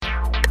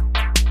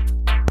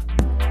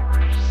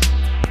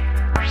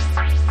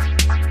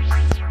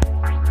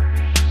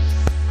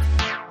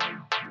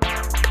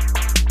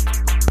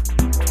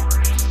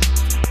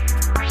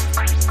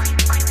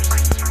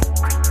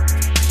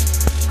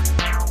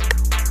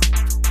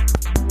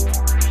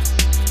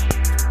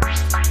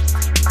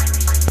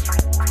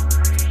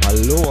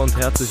Hallo und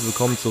herzlich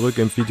willkommen zurück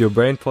im Video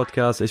Brain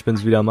Podcast. Ich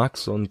bin's wieder,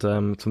 Max, und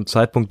zum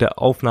Zeitpunkt der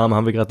Aufnahme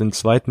haben wir gerade den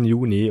 2.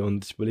 Juni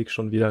und ich blicke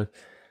schon wieder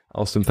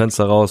aus dem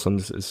Fenster raus und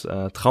es ist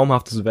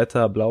traumhaftes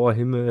Wetter, blauer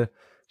Himmel,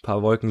 ein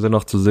paar Wolken sind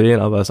noch zu sehen,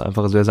 aber es ist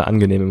einfach sehr, sehr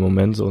angenehm im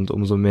Moment und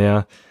umso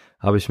mehr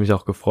habe ich mich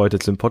auch gefreut,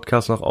 jetzt den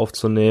Podcast noch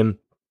aufzunehmen.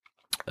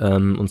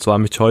 Und zwar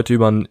möchte ich heute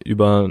über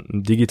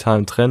einen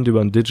digitalen Trend,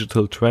 über einen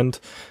Digital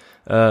Trend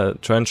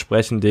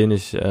sprechen,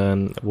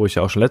 wo ich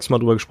ja auch schon letztes Mal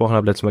drüber gesprochen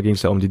habe. Letztes Mal ging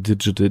es ja um die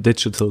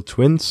Digital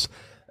Twins.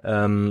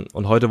 Und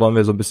heute wollen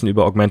wir so ein bisschen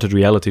über Augmented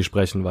Reality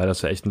sprechen, weil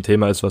das ja echt ein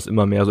Thema ist, was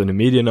immer mehr so in den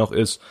Medien auch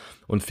ist.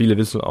 Und viele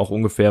wissen auch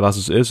ungefähr, was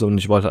es ist. Und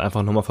ich wollte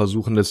einfach nochmal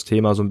versuchen, das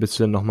Thema so ein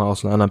bisschen nochmal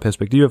aus einer anderen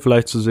Perspektive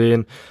vielleicht zu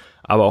sehen,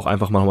 aber auch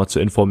einfach mal nochmal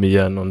zu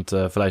informieren und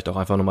vielleicht auch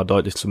einfach nochmal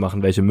deutlich zu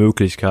machen, welche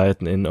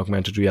Möglichkeiten in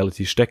Augmented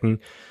Reality stecken.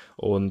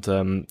 Und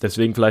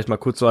deswegen vielleicht mal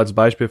kurz so als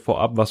Beispiel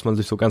vorab, was man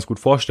sich so ganz gut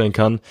vorstellen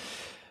kann.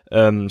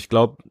 Ich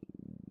glaube,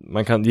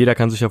 jeder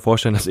kann sich ja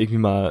vorstellen, dass irgendwie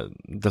mal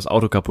das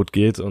Auto kaputt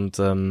geht und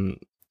man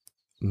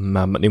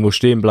irgendwo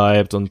stehen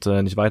bleibt und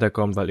nicht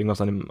weiterkommt, weil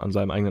irgendwas an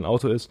seinem eigenen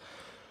Auto ist.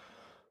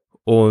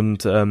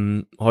 Und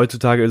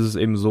heutzutage ist es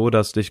eben so,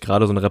 dass dich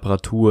gerade so eine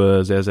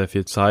Reparatur sehr, sehr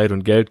viel Zeit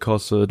und Geld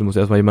kostet. Du musst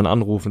erstmal jemanden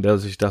anrufen, der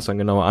sich das dann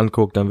genauer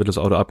anguckt, dann wird das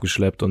Auto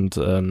abgeschleppt und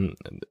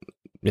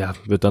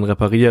wird dann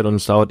repariert und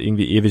es dauert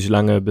irgendwie ewig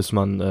lange, bis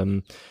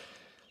man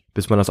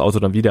das Auto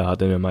dann wieder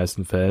hat in den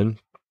meisten Fällen.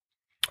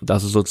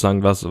 Das ist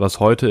sozusagen was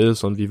heute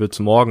ist und wie wird es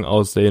morgen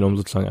aussehen, um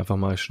sozusagen einfach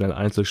mal schnell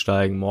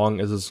einzusteigen. Morgen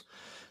ist es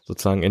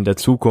sozusagen in der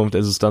Zukunft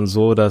ist es dann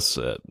so, dass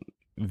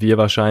wir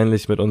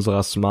wahrscheinlich mit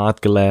unserer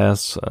Smart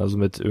Glass, also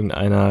mit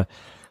irgendeiner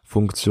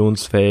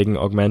funktionsfähigen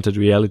Augmented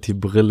Reality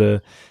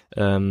Brille,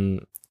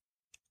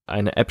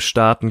 eine App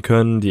starten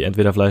können, die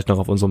entweder vielleicht noch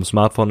auf unserem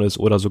Smartphone ist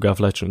oder sogar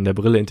vielleicht schon in der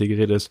Brille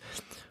integriert ist.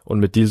 Und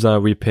mit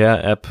dieser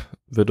Repair-App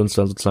wird uns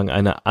dann sozusagen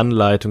eine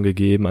Anleitung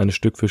gegeben, eine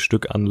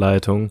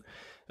Stück-für-Stück-Anleitung,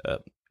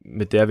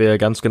 mit der wir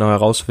ganz genau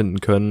herausfinden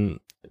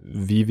können,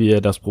 wie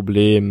wir das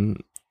Problem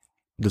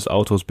des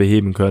Autos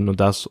beheben können und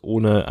das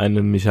ohne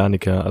einen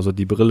Mechaniker. Also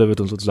die Brille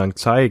wird uns sozusagen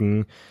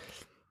zeigen,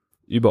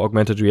 über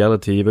Augmented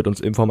Reality wird uns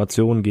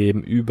Informationen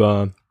geben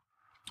über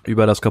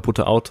das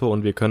kaputte Auto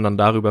und wir können dann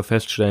darüber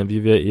feststellen,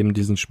 wie wir eben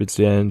diesen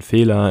speziellen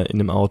Fehler in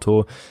dem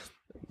Auto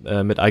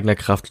mit eigener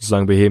Kraft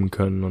sozusagen beheben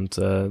können.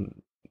 Und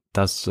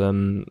das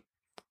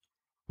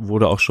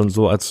wurde auch schon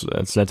so als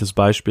nettes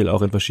Beispiel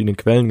auch in verschiedenen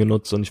Quellen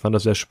genutzt und ich fand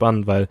das sehr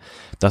spannend, weil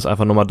das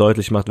einfach nochmal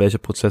deutlich macht, welche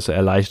Prozesse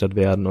erleichtert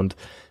werden und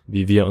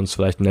wie wir uns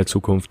vielleicht in der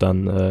Zukunft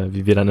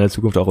wie wir dann in der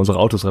Zukunft auch unsere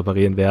Autos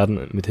reparieren werden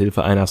mit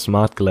Hilfe einer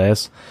Smart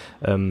Glass.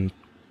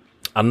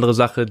 Andere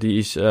Sache,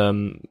 die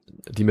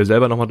mir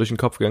selber nochmal durch den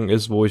Kopf gegangen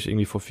ist, wo ich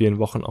irgendwie vor vielen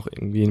Wochen auch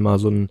irgendwie mal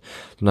so ein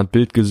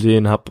Bild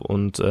gesehen habe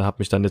und habe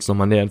mich dann jetzt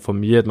nochmal näher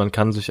informiert. Man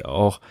kann sich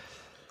auch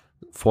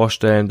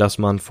vorstellen, dass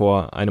man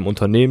vor einem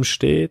Unternehmen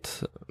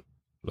steht,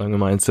 sagen wir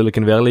mal in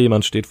Silicon Valley,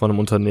 man steht vor einem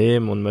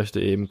Unternehmen und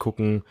möchte eben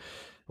gucken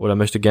oder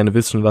möchte gerne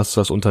wissen, was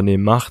das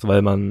Unternehmen macht,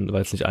 weil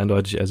es nicht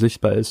eindeutig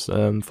ersichtbar ist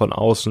von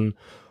außen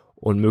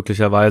und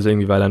möglicherweise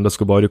irgendwie, weil einem das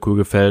Gebäude cool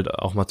gefällt,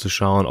 auch mal zu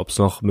schauen, ob es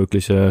noch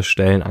mögliche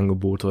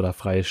Stellenangebote oder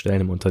freie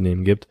Stellen im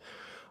Unternehmen gibt.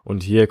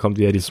 Und hier kommt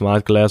wieder die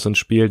Smart Glass ins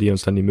Spiel, die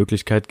uns dann die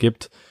Möglichkeit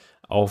gibt,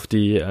 auf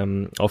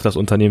das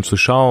Unternehmen zu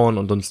schauen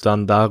und uns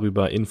dann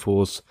darüber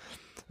Infos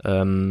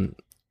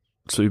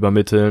zu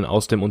übermitteln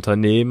aus dem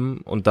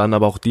Unternehmen und dann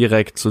aber auch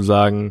direkt zu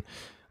sagen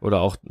oder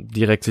auch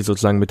direkt sich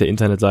sozusagen mit der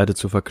Internetseite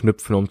zu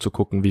verknüpfen, um zu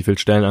gucken, wie viel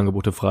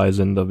Stellenangebote frei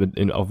sind,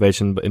 in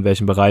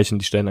welchen Bereichen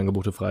die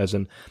Stellenangebote frei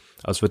sind.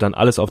 Also es wird dann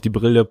alles auf die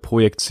Brille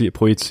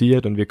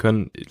projiziert und wir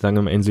können, sagen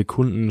wir mal, in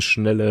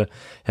Sekundenschnelle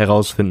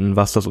herausfinden,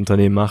 was das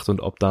Unternehmen macht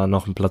und ob da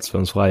noch ein Platz für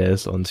uns frei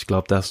ist. Und ich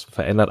glaube, das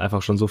verändert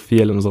einfach schon so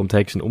viel in unserem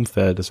täglichen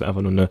Umfeld, dass wir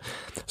einfach nur eine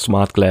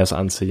Smart Glass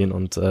anziehen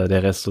und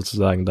der Rest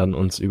sozusagen dann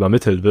uns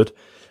übermittelt wird.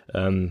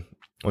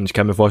 Und ich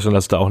kann mir vorstellen,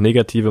 dass es da auch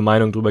negative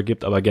Meinungen drüber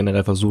gibt, aber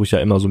generell versuche ich ja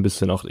immer so ein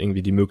bisschen auch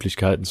irgendwie die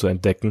Möglichkeiten zu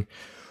entdecken.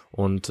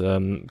 Und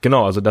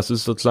genau, also das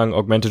ist sozusagen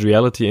Augmented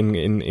Reality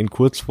in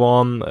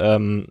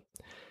Kurzform,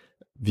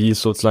 wie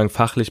es sozusagen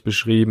fachlich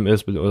beschrieben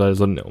ist, oder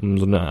um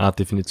so eine Art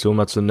Definition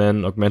mal zu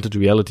nennen. Augmented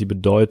Reality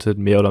bedeutet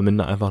mehr oder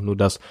minder einfach nur,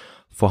 dass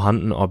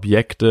vorhandene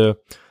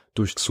Objekte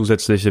durch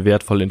zusätzliche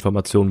wertvolle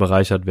Informationen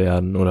bereichert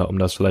werden. Oder um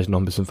das vielleicht noch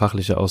ein bisschen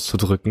fachlicher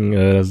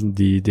auszudrücken,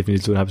 die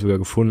Definition habe ich sogar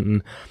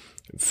gefunden.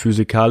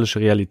 Physikalische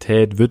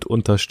Realität wird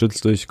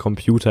unterstützt durch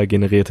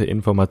computergenerierte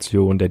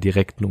Informationen der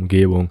direkten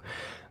Umgebung.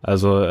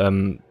 Also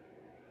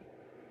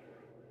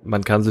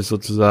man kann sich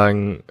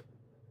sozusagen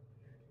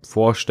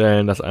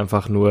vorstellen, dass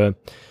einfach nur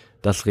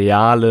das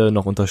Reale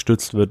noch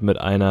unterstützt wird mit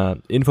einer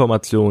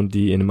Information,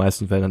 die in den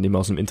meisten Fällen dann eben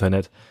aus dem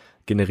Internet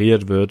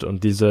generiert wird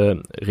und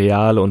diese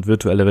reale und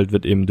virtuelle Welt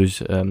wird eben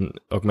durch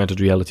Augmented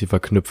Reality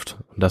verknüpft.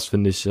 Und das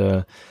finde ich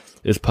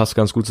es passt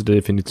ganz gut zu der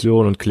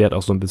Definition und klärt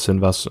auch so ein bisschen,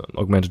 was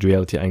Augmented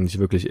Reality eigentlich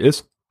wirklich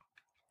ist.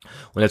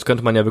 Und jetzt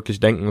könnte man ja wirklich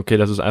denken, okay,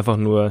 das ist einfach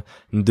nur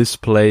ein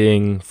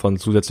Displaying von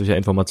zusätzlicher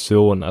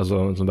Information,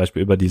 also zum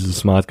Beispiel über dieses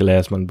Smart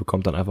Glass, man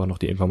bekommt dann einfach noch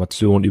die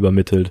Information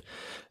übermittelt,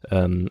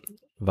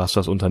 was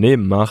das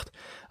Unternehmen macht.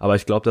 Aber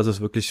ich glaube, dass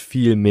es wirklich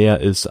viel mehr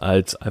ist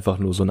als einfach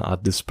nur so eine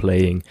Art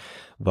Displaying,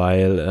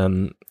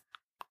 weil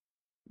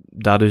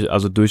dadurch,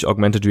 also durch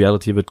Augmented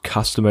Reality wird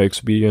Customer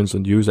Experience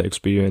und User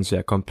Experience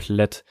ja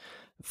komplett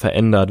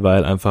verändert,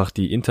 weil einfach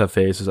die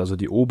Interfaces, also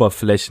die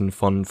Oberflächen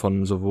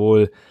von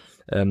sowohl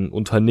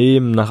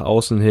Unternehmen nach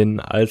außen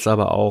hin, als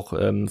aber auch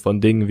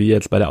von Dingen wie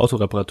jetzt bei der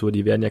Autoreparatur,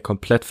 die werden ja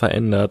komplett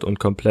verändert und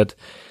komplett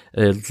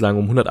sozusagen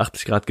um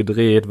 180 Grad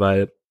gedreht,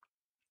 weil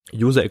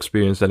User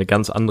Experience eine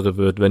ganz andere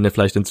wird, wenn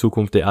vielleicht in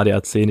Zukunft der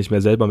ADAC nicht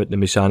mehr selber mit einem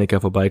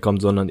Mechaniker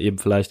vorbeikommt, sondern eben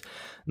vielleicht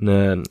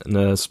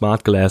eine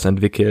Smart Glass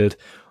entwickelt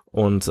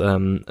und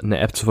eine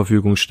App zur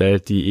Verfügung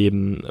stellt,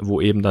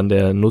 wo eben dann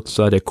der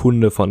Nutzer, der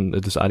Kunde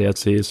des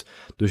ADACs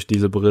durch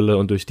diese Brille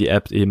und durch die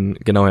App eben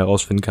genau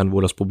herausfinden kann,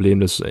 wo das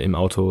Problem im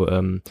Auto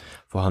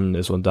vorhanden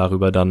ist und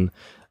darüber dann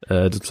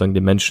sozusagen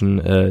den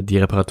Menschen die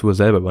Reparatur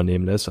selber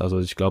übernehmen lässt. Also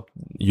ich glaube,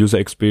 User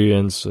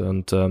Experience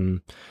und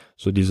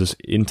so dieses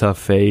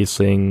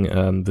Interfacing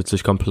wird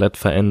sich komplett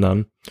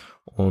verändern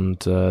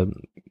und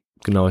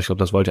genau, ich glaube,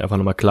 das wollte ich einfach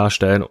nochmal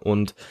klarstellen.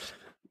 Und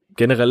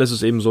generell ist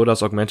es eben so,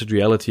 dass Augmented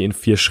Reality in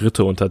 4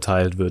 Schritte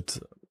unterteilt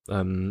wird,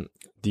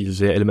 die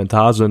sehr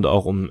elementar sind,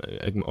 auch um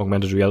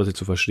Augmented Reality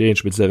zu verstehen,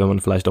 speziell wenn man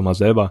vielleicht auch mal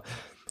selber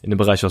in dem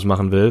Bereich was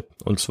machen will.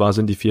 Und zwar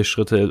sind die 4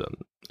 Schritte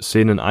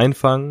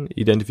Szeneneinfang,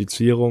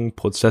 Identifizierung,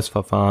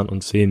 Prozessverfahren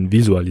und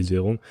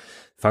Szenenvisualisierung.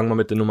 Fangen wir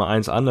mit der Nummer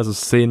 1 an, das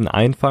ist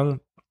Szeneneinfang.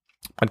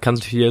 Man kann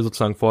sich hier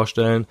sozusagen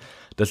vorstellen,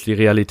 dass die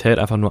Realität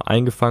einfach nur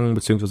eingefangen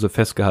bzw.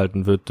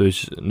 festgehalten wird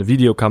durch eine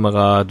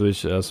Videokamera,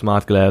 durch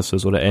Smart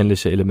Glasses oder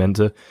ähnliche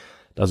Elemente.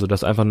 Also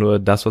dass einfach nur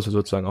das, was wir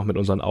sozusagen auch mit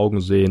unseren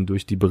Augen sehen,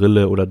 durch die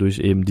Brille oder durch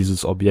eben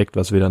dieses Objekt,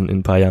 was wir dann in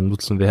ein paar Jahren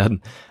nutzen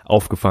werden,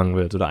 aufgefangen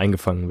wird oder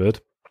eingefangen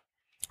wird.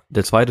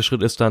 Der zweite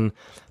Schritt ist dann,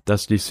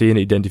 dass die Szene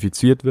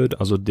identifiziert wird,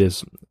 also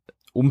das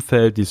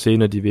Umfeld, die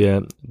Szene, die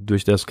wir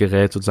durch das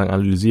Gerät sozusagen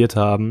analysiert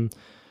haben,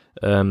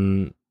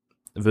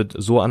 wird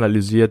so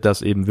analysiert,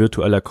 dass eben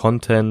virtueller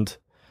Content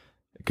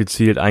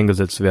gezielt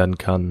eingesetzt werden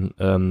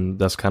kann.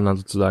 Das kann dann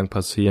sozusagen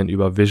passieren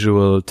über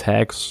Visual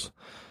Tags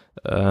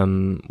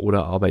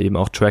oder aber eben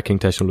auch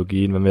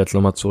Tracking-Technologien. Wenn wir jetzt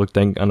nochmal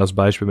zurückdenken an das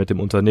Beispiel mit dem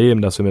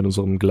Unternehmen, dass wir mit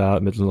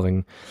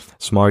unseren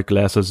Smart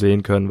Glasses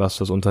sehen können, was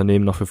das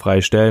Unternehmen noch für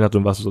freie Stellen hat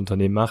und was das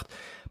Unternehmen macht,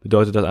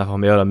 bedeutet das einfach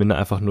mehr oder minder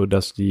einfach nur,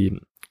 dass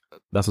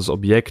das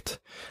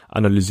Objekt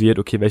analysiert,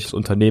 okay, welches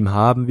Unternehmen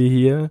haben wir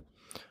hier?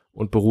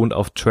 Und beruhend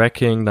auf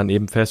Tracking dann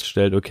eben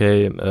feststellt,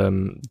 okay,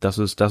 das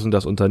ist das und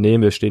das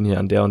Unternehmen, wir stehen hier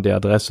an der und der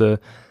Adresse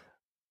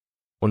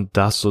und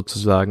das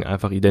sozusagen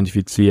einfach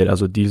identifiziert.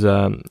 Also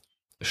dieser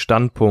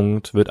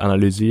Standpunkt wird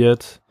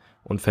analysiert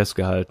und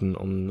festgehalten,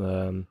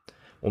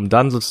 um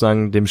dann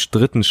sozusagen dem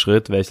dritten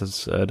Schritt,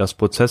 welches das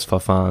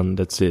Prozessverfahren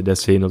der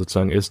Szene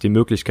sozusagen ist, die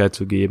Möglichkeit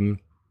zu geben,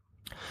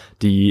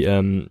 die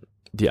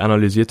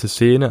analysierte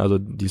Szene, also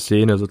die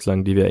Szene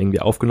sozusagen, die wir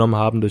irgendwie aufgenommen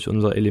haben durch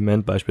unser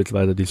Element,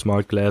 beispielsweise die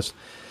Smart Glass,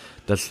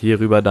 dass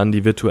hierüber dann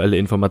die virtuelle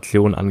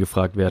Information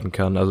angefragt werden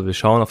kann. Also wir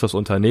schauen auf das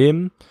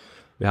Unternehmen,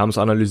 wir haben es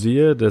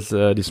analysiert, dass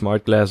die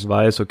Smart Glass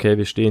weiß, okay,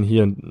 wir stehen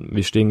hier und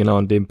wir stehen genau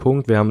an dem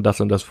Punkt, wir haben das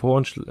und das vor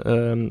uns,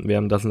 wir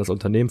haben das und das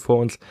Unternehmen vor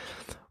uns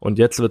und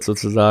jetzt wird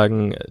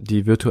sozusagen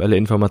die virtuelle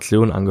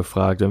Information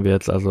angefragt. Wenn wir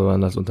jetzt also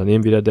an das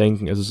Unternehmen wieder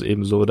denken, ist es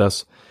eben so,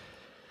 dass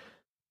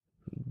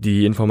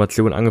die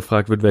Information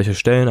angefragt wird, welche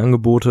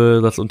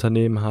Stellenangebote das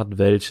Unternehmen hat,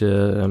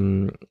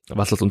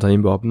 was das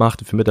Unternehmen überhaupt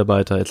macht für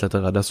Mitarbeiter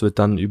etc. Das wird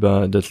dann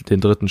über den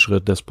dritten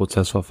Schritt des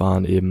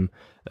Prozessverfahrens eben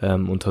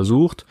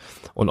untersucht.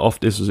 Und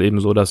oft ist es eben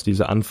so, dass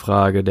diese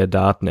Anfrage der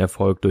Daten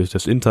erfolgt durch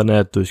das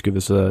Internet, durch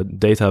gewisse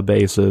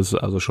Databases,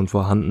 also schon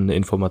vorhandene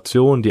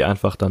Informationen, die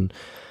einfach dann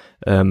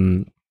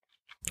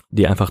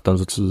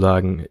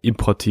sozusagen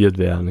importiert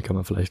werden, kann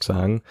man vielleicht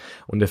sagen.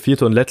 Und der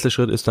vierte und letzte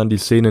Schritt ist dann die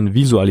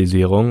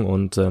Szenenvisualisierung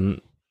und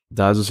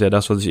da ist es ja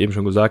das, was ich eben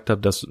schon gesagt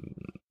habe, dass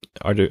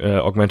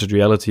Augmented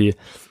Reality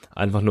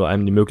einfach nur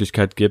einem die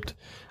Möglichkeit gibt,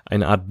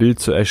 eine Art Bild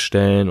zu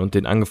erstellen und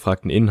den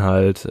angefragten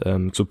Inhalt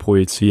zu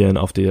projizieren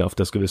auf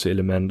das gewisse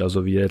Element.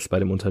 Also wie jetzt bei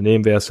dem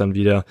Unternehmen wäre es dann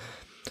wieder,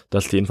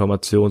 dass die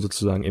Information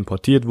sozusagen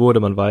importiert wurde,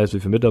 man weiß,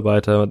 wie viele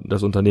Mitarbeiter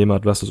das Unternehmen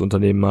hat, was das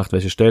Unternehmen macht,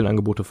 welche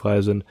Stellenangebote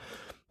frei sind.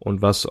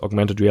 Und was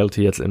Augmented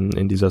Reality jetzt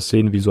in dieser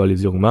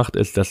Szenenvisualisierung macht,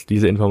 ist, dass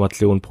diese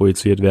Informationen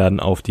projiziert werden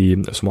auf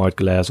die Smart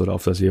Glass oder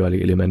auf das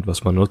jeweilige Element,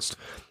 was man nutzt,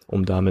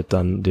 um damit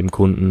dann dem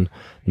Kunden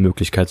eine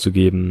Möglichkeit zu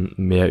geben,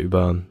 mehr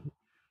über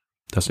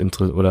das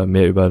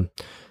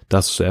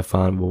zu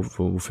erfahren,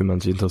 wofür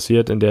man sich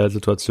interessiert in der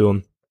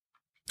Situation.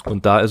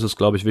 Und da ist es,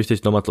 glaube ich,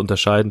 wichtig, nochmal zu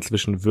unterscheiden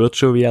zwischen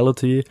Virtual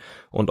Reality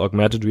und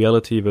Augmented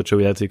Reality. Virtual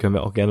Reality können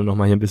wir auch gerne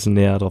nochmal hier ein bisschen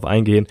näher drauf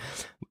eingehen.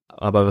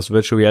 Aber was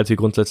Virtual Reality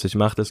grundsätzlich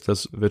macht, ist,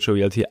 dass Virtual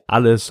Reality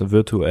alles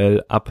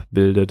virtuell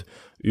abbildet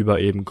über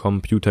eben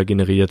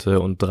computergenerierte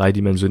und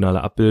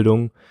dreidimensionale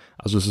Abbildungen.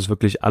 Also es ist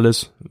wirklich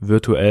alles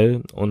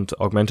virtuell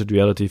und Augmented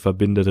Reality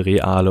verbindet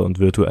reale und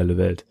virtuelle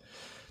Welt.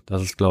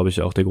 Das ist, glaube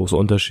ich, auch der große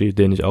Unterschied,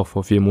 den ich auch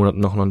vor 4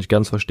 Monaten noch nicht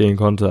ganz verstehen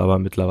konnte, aber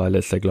mittlerweile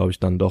ist der, glaube ich,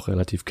 dann doch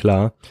relativ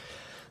klar.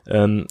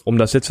 Um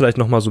das jetzt vielleicht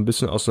nochmal so ein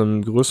bisschen aus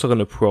einem größeren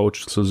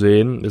Approach zu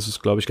sehen, ist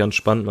es, glaube ich, ganz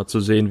spannend mal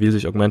zu sehen, wie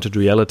sich Augmented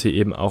Reality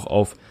eben auch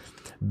auf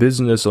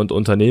Business und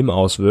Unternehmen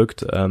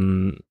auswirkt.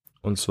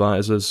 Und zwar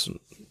ist es,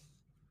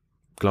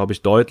 glaube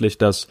ich, deutlich,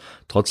 dass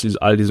trotz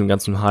all diesem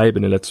ganzen Hype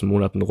in den letzten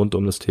Monaten rund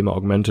um das Thema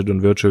Augmented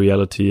und Virtual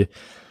Reality,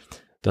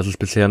 dass es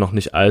bisher noch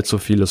nicht allzu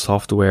viele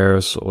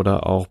Softwares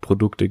oder auch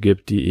Produkte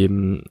gibt, die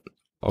eben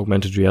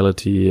Augmented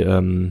Reality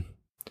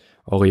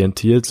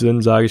orientiert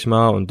sind, sage ich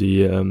mal, und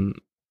die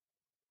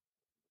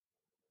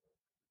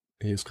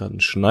hier ist gerade ein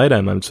Schneider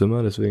in meinem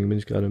Zimmer, deswegen bin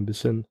ich gerade ein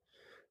bisschen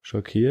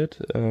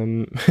schockiert.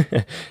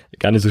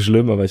 Gar nicht so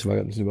schlimm, aber ich war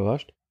gerade ein bisschen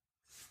überrascht.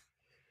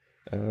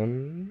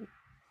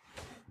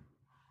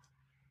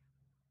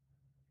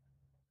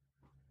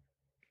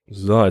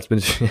 So, jetzt bin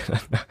ich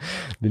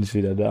bin ich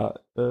wieder da.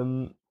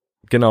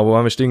 Genau, wo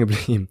waren wir stehen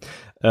geblieben?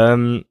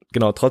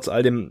 Genau, trotz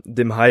all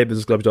dem Hype ist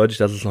es, glaube ich, deutlich,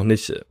 dass es noch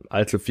nicht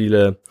allzu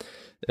viele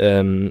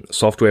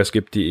Softwares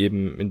gibt, die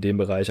eben in dem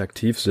Bereich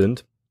aktiv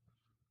sind.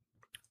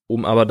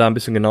 Um aber da ein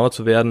bisschen genauer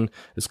zu werden,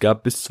 es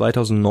gab bis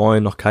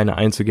 2009 noch keine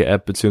einzige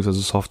App beziehungsweise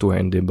Software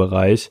in dem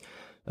Bereich,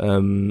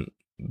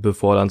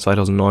 bevor dann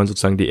 2009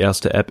 sozusagen die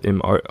erste App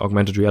im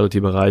Augmented Reality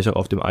Bereich auch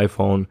auf dem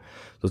iPhone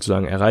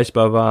sozusagen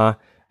erreichbar war.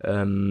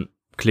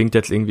 Klingt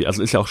jetzt irgendwie,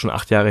 also ist ja auch schon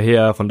 8 Jahre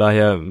her, von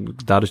daher,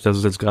 dadurch, dass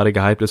es jetzt gerade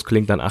gehypt ist,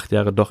 klingt dann 8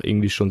 Jahre doch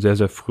irgendwie schon sehr,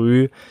 sehr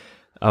früh.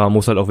 Aber man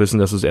muss halt auch wissen,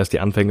 dass es erst die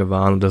Anfänge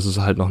waren und dass es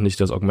halt noch nicht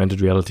das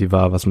Augmented Reality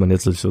war, was man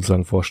jetzt sich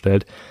sozusagen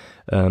vorstellt.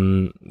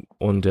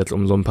 Und jetzt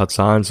um so ein paar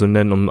Zahlen zu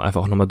nennen, um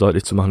einfach auch nochmal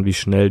deutlich zu machen, wie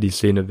schnell die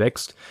Szene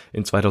wächst.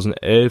 In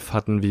 2011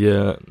 hatten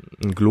wir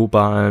einen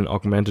globalen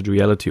Augmented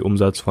Reality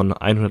Umsatz von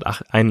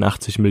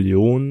 181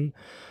 Millionen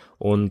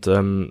und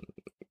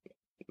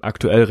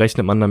aktuell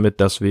rechnet man damit,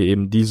 dass wir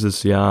eben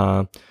dieses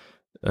Jahr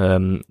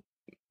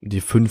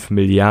die 5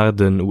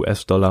 Milliarden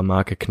US-Dollar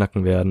Marke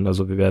knacken werden.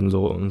 Also wir werden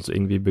so uns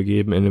irgendwie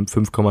begeben in dem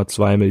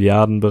 5,2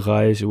 Milliarden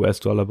Bereich,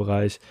 US-Dollar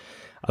Bereich.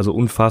 Also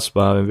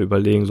unfassbar, wenn wir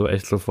überlegen, so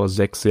echt so vor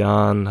 6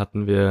 Jahren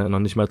hatten wir noch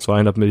nicht mal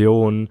 200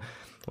 Millionen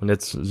und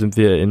jetzt sind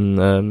wir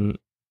in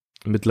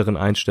mittleren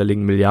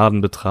einstelligen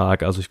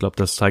Milliardenbetrag. Also ich glaube,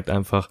 das zeigt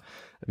einfach,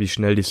 wie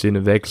schnell die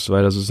Szene wächst,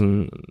 weil das ist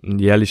ein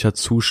jährlicher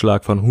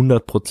Zuschlag von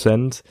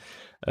 100%.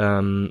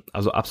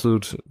 Also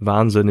absolut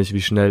wahnsinnig,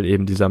 wie schnell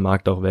eben dieser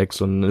Markt auch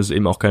wächst, und es ist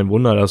eben auch kein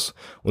Wunder, dass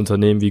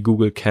Unternehmen wie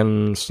Google,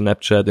 Canon,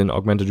 Snapchat in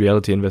Augmented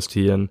Reality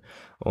investieren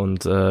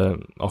und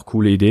auch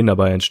coole Ideen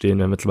dabei entstehen,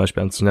 wenn wir zum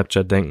Beispiel an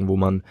Snapchat denken, wo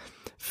man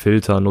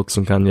Filter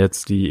nutzen kann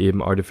jetzt, die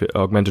eben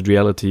Augmented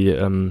Reality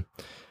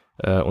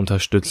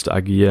unterstützt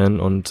agieren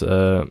und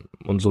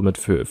somit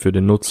für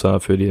den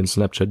Nutzer, für den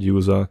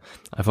Snapchat-User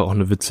einfach auch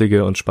eine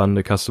witzige und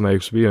spannende Customer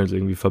Experience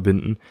irgendwie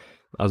verbinden.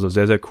 Also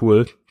sehr, sehr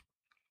cool.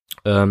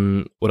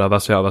 Oder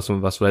was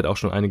vielleicht auch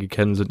schon einige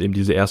kennen, sind eben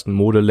diese ersten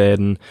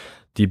Modeläden,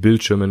 die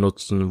Bildschirme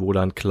nutzen, wo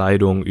dann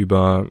Kleidung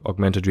über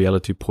Augmented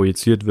Reality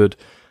projiziert wird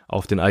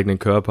auf den eigenen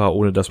Körper,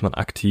 ohne dass man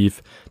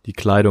aktiv die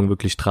Kleidung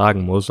wirklich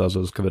tragen muss.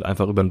 Also es wird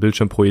einfach über den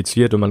Bildschirm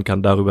projiziert und man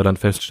kann darüber dann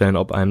feststellen,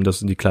 ob einem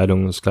das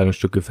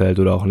Kleidungsstück gefällt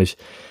oder auch nicht.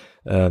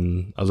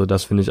 Also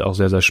das finde ich auch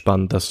sehr, sehr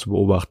spannend, das zu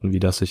beobachten, wie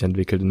das sich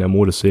entwickelt in der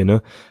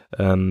Modeszene.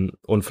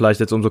 Und vielleicht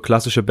jetzt um so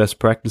klassische Best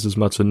Practices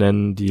mal zu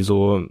nennen, die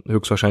so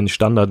höchstwahrscheinlich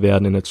Standard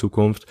werden in der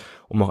Zukunft,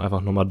 um auch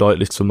einfach nochmal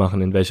deutlich zu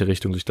machen, in welche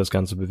Richtung sich das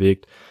Ganze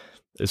bewegt,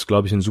 ist,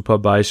 glaube ich, ein super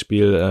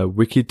Beispiel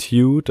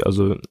Wikitude,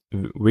 also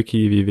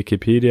Wiki wie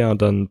Wikipedia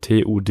und dann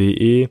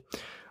TUDE.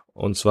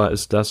 Und zwar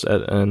ist das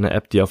eine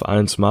App, die auf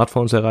allen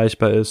Smartphones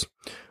erreichbar ist.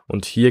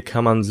 Und hier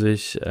kann man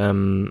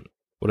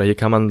hier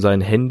kann man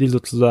sein Handy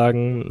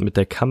sozusagen mit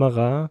der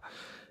Kamera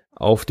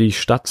auf die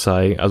Stadt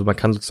zeigen. Also man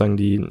kann sozusagen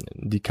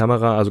die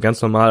Kamera, also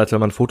ganz normal, als wenn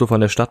man ein Foto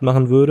von der Stadt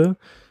machen würde.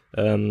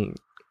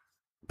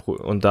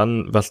 Und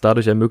dann, was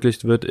dadurch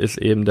ermöglicht wird, ist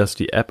eben, dass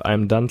die App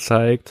einem dann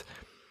zeigt,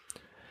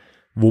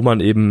 wo man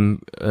eben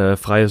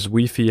freies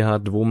Wifi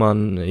hat, wo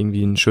man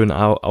irgendwie einen schönen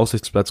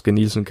Aussichtsplatz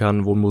genießen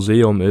kann, wo ein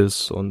Museum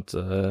ist und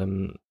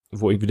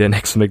wo irgendwie der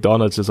nächste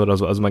McDonald's ist oder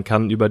so. Also man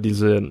kann über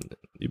diese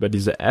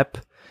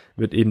App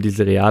wird eben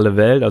diese reale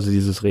Welt, also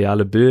dieses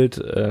reale Bild,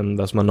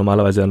 was man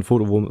normalerweise ein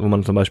Foto, wo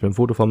man zum Beispiel ein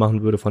Foto von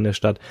machen würde von der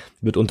Stadt,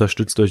 wird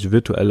unterstützt durch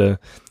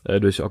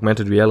durch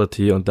Augmented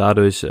Reality, und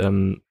dadurch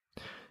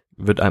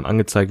wird einem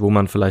angezeigt, wo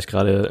man vielleicht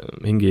gerade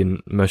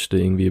hingehen möchte.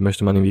 Irgendwie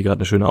möchte man irgendwie gerade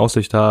eine schöne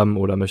Aussicht haben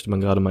oder möchte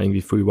man gerade mal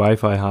irgendwie Free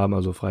Wi-Fi haben,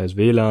 also freies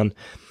WLAN.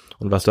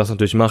 Und was das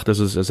natürlich macht, ist,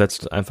 es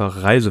ersetzt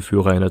einfach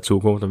Reiseführer in der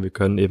Zukunft, und wir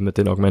können eben mit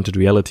den Augmented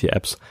Reality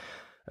Apps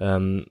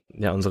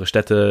unsere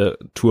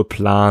Städte-Tour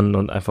planen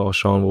und einfach auch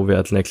schauen, wo wir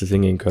als nächstes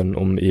hingehen können,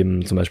 um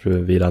eben zum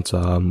Beispiel WLAN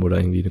zu haben oder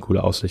irgendwie eine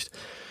coole Aussicht.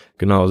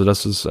 Genau, also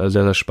das ist sehr,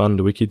 sehr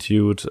spannend,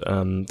 Wikitude.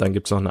 Dann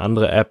gibt's noch eine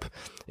andere App,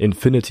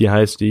 Infinity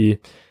heißt die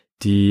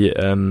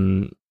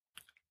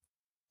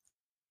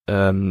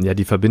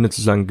verbindet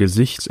sozusagen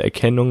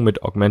Gesichtserkennung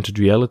mit Augmented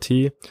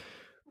Reality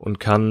und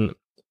kann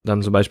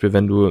dann zum Beispiel,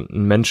 wenn du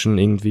einen Menschen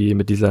irgendwie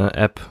mit dieser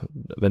App,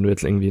 wenn du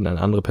jetzt irgendwie eine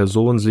andere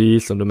Person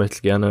siehst und du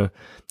möchtest gerne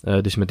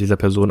dich mit dieser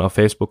Person auf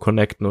Facebook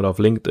connecten oder auf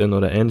LinkedIn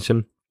oder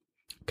ähnlichem,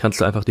 kannst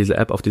du einfach diese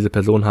App auf diese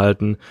Person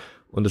halten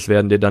und es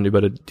werden dir dann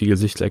über die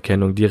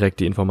Gesichtserkennung direkt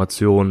die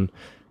Informationen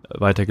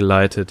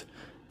weitergeleitet,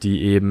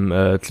 die eben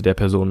zu der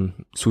Person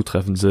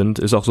zutreffend sind.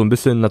 Ist auch so ein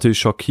bisschen natürlich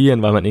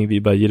schockierend, weil man irgendwie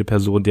über jede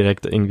Person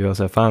direkt irgendwie was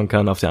erfahren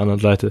kann. Auf der anderen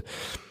Seite,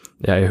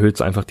 ja, erhöht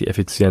es einfach die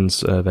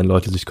Effizienz, wenn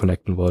Leute sich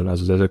connecten wollen.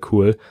 Also sehr, sehr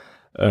cool.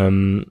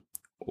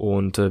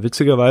 Und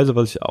witzigerweise,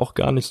 was ich auch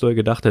gar nicht so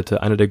gedacht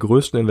hätte, einer der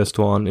größten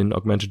Investoren in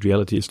Augmented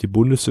Reality ist die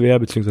Bundeswehr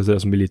beziehungsweise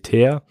das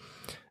Militär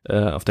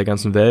auf der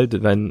ganzen Welt.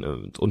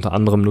 Unter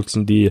anderem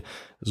nutzen die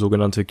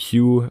sogenannte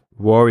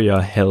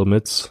Q-Warrior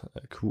Helmets,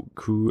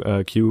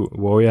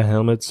 Q-Warrior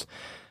Helmets,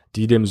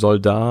 die dem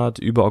Soldat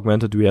über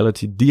Augmented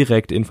Reality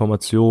direkt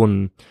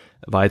Informationen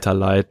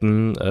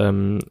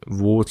weiterleiten,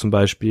 wo zum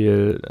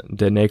Beispiel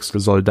der nächste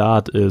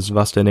Soldat ist,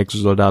 was der nächste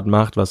Soldat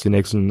macht, was die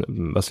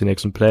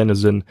nächsten Pläne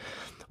sind.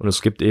 Und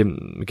es gibt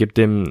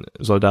dem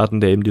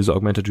Soldaten, der eben diese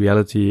Augmented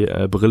Reality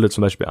Brille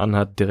zum Beispiel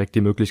anhat, direkt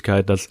die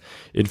Möglichkeit, dass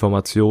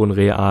Informationen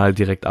real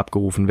direkt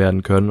abgerufen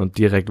werden können und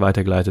direkt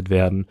weitergeleitet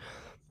werden.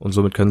 Und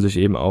somit kann sich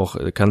eben auch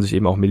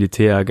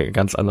Militär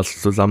ganz anders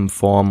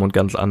zusammenformen und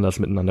ganz anders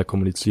miteinander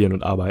kommunizieren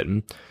und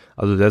arbeiten.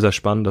 Also sehr, sehr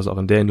spannend, dass auch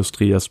in der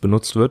Industrie das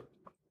benutzt wird.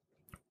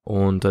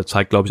 Und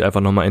zeigt, glaube ich,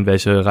 einfach nochmal, in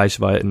welchen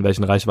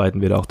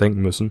Reichweiten wir da auch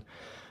denken müssen.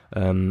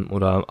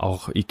 Oder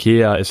auch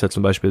IKEA ist ja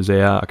zum Beispiel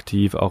sehr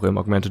aktiv, auch im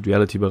Augmented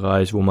Reality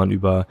Bereich, wo man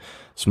über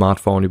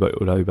Smartphone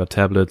oder über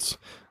Tablets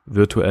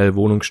virtuell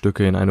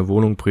Wohnungsstücke in eine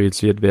Wohnung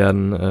projiziert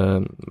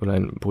werden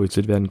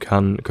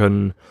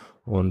können.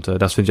 Und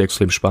das finde ich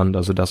extrem spannend,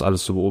 also das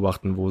alles zu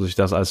beobachten, wo sich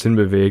das alles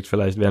hinbewegt.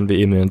 Vielleicht werden wir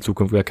eben in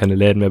Zukunft gar keine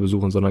Läden mehr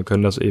besuchen, sondern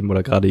können das eben,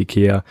 oder gerade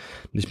IKEA,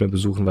 nicht mehr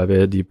besuchen, weil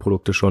wir die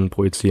Produkte schon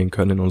projizieren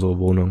können in unsere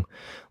Wohnung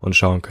und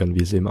schauen können,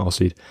 wie es eben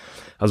aussieht.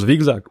 Also wie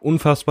gesagt,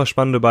 unfassbar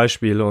spannende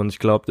Beispiele, und ich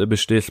glaube,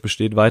 es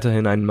besteht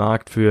weiterhin ein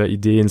Markt für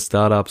Ideen,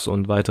 Startups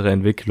und weitere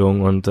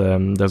Entwicklungen, und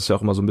das ist ja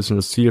auch immer so ein bisschen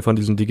das Ziel von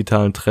diesen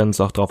digitalen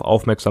Trends, auch darauf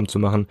aufmerksam zu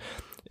machen,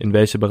 in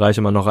welche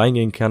Bereiche man noch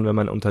reingehen kann, wenn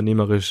man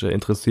unternehmerisch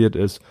interessiert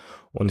ist.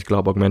 Und ich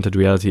glaube, Augmented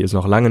Reality ist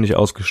noch lange nicht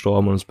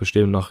ausgestorben, und es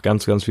bestehen noch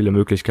ganz, ganz viele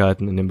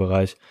Möglichkeiten in dem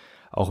Bereich,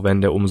 auch wenn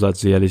der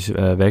Umsatz jährlich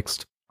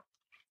wächst.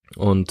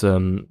 Und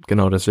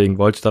genau, deswegen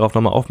wollte ich darauf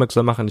nochmal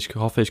aufmerksam machen. Ich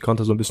hoffe, ich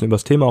konnte so ein bisschen über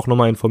das Thema auch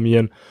nochmal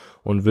informieren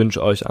und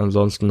wünsche euch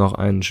ansonsten noch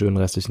einen schönen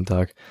restlichen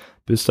Tag.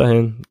 Bis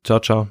dahin, ciao,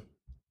 ciao.